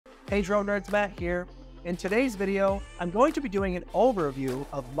Hey Drone Nerds, Matt here. In today's video, I'm going to be doing an overview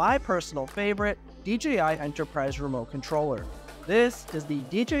of my personal favorite DJI Enterprise remote controller. This is the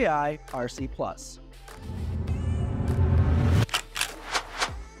DJI RC Plus.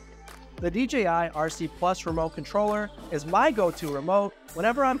 The DJI RC Plus remote controller is my go-to remote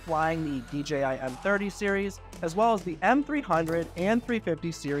whenever I'm flying the DJI M30 series, as well as the M300 and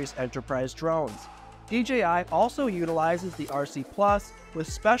 350 series enterprise drones. DJI also utilizes the RC Plus with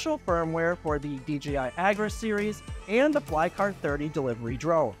special firmware for the DJI Agra series and the Flycart 30 delivery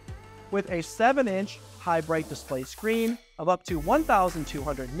drone. With a 7-inch high-bright display screen of up to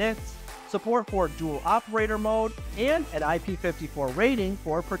 1,200 nits, support for dual operator mode, and an IP54 rating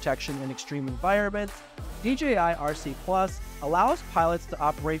for protection in extreme environments, DJI RC Plus allows pilots to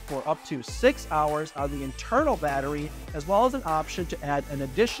operate for up to 6 hours on the internal battery, as well as an option to add an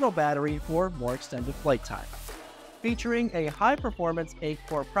additional battery for more extended flight time. Featuring a high-performance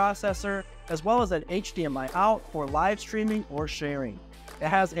 8-core processor, as well as an HDMI out for live streaming or sharing. It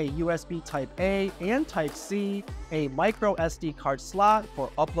has a USB Type-A and Type-C, a micro SD card slot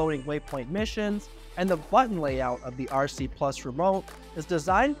for uploading waypoint missions, and the button layout of the RC Plus remote is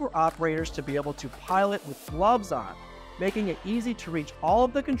designed for operators to be able to pilot with gloves on, making it easy to reach all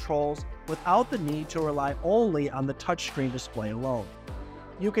of the controls without the need to rely only on the touchscreen display alone.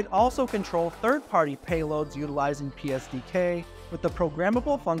 You can also control third-party payloads utilizing PSDK with the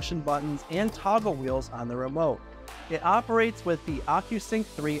programmable function buttons and toggle wheels on the remote. It operates with the OcuSync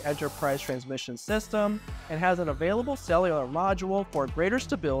 3 enterprise transmission system and has an available cellular module for greater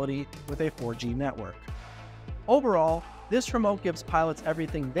stability with a 4G network. Overall, this remote gives pilots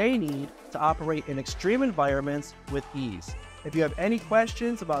everything they need to operate in extreme environments with ease. If you have any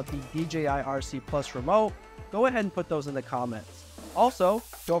questions about the DJI RC Plus remote, go ahead and put those in the comments. Also,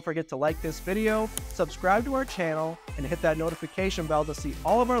 don't forget to like this video, subscribe to our channel, and hit that notification bell to see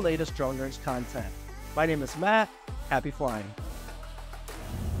all of our latest Drone Nerds content. My name is Matt. Happy flying.